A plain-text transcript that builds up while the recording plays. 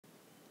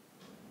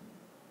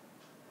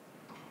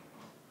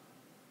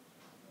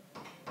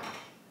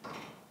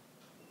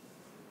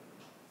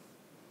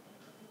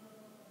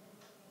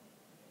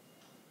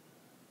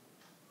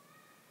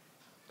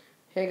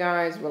Hey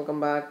guys, welcome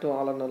back to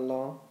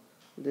allornonelaw.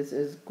 This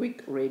is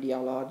quick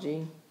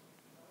radiology,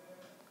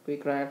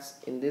 quick rats.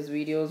 In these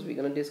videos, we're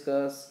gonna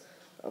discuss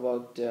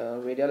about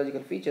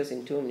radiological features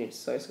in 2 minutes.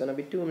 So it's gonna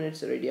be 2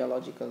 minutes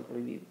radiological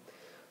review.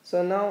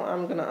 So now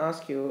I'm gonna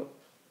ask you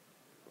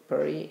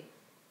periampullary,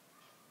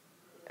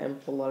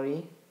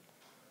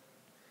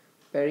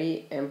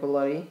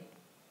 periampullary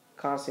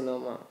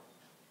carcinoma.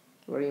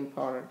 Very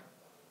important.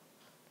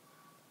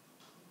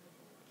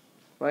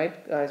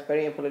 Right guys,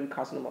 periampullary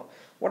carcinoma.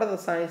 What are the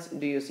signs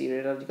do you see,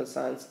 radiological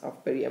signs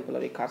of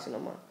periampullary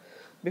carcinoma?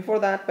 Before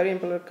that,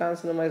 periampullary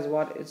carcinoma is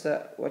what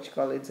you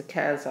call it's a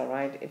cancer,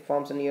 right? It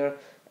forms near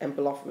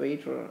ampulla of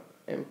Vater,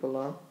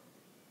 ampulla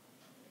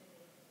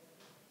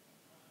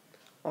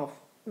of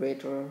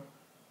Vater,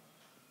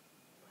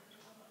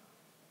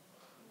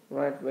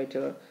 right?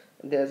 Vater.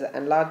 There's an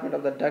enlargement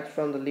of the duct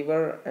from the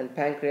liver and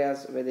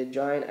pancreas where they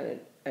join and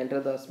enter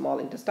the small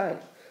intestine.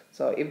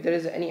 So if there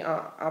is any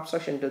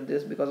obstruction to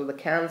this because of the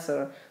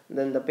cancer,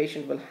 then the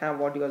patient will have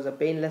what you call a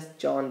painless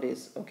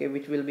jaundice, okay,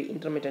 which will be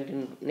intermittent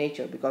in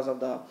nature because of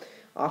the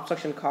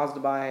obstruction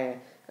caused by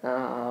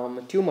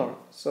tumor.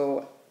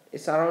 So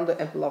it's around the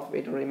ampulla of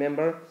Vater,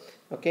 remember,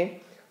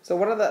 okay. So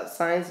what are the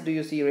signs do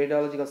you see,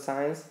 radiological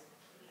signs?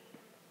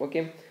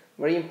 Okay,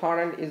 very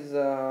important is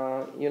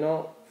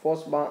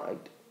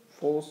Forsberg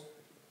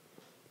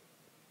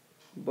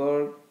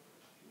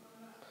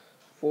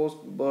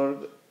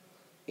Forsberg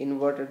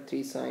inverted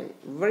 3 sign.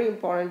 Very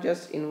important,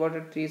 just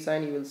inverted 3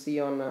 sign you will see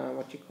on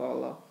what you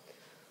call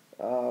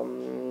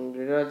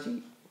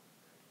radiology.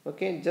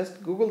 Okay,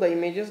 just Google the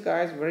images,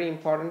 guys. Very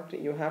important.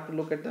 You have to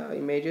look at the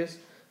images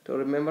to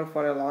remember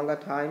for a longer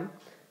time.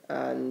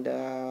 And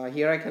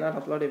here I cannot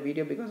upload a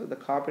video because of the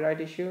copyright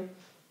issue.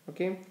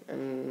 Okay,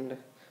 and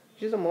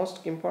which is the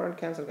most important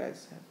cancer,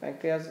 guys?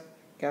 Pancreas,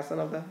 cancer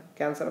of the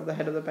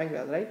head of the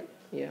pancreas, right?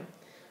 Yeah,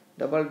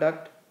 double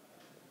duct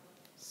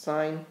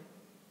sign.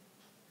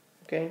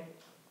 Okay,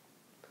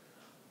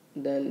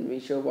 then we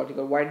show what you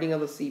call widening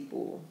of the C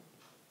pool,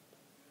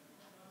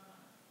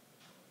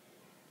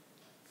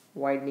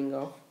 widening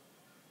of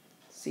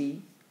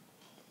C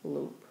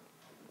loop,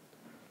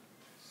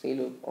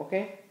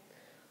 okay.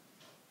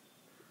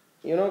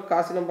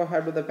 Carcinoma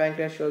head of the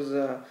pancreas shows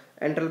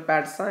antral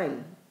pad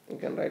sign. You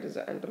can write as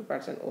an antral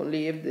pad sign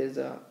only if there is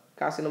a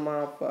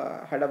carcinoma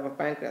of head of a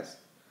pancreas,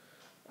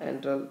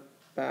 antral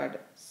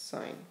pad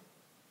sign.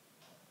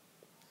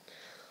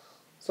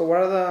 So what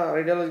are the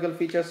radiological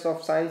features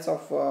of signs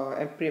of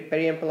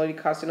periampullary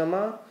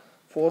carcinoma?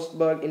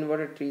 Forsberg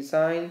inverted 3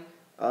 sign,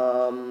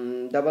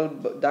 double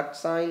duct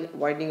sign,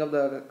 widening of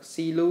the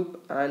C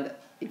loop, and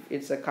if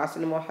it's a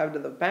carcinoma head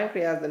of the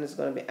pancreas, then it's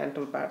going to be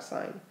antral pad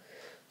sign.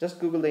 Just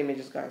Google the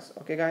images, guys.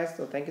 Okay guys,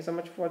 so thank you so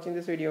much for watching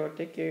this video.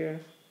 Take care.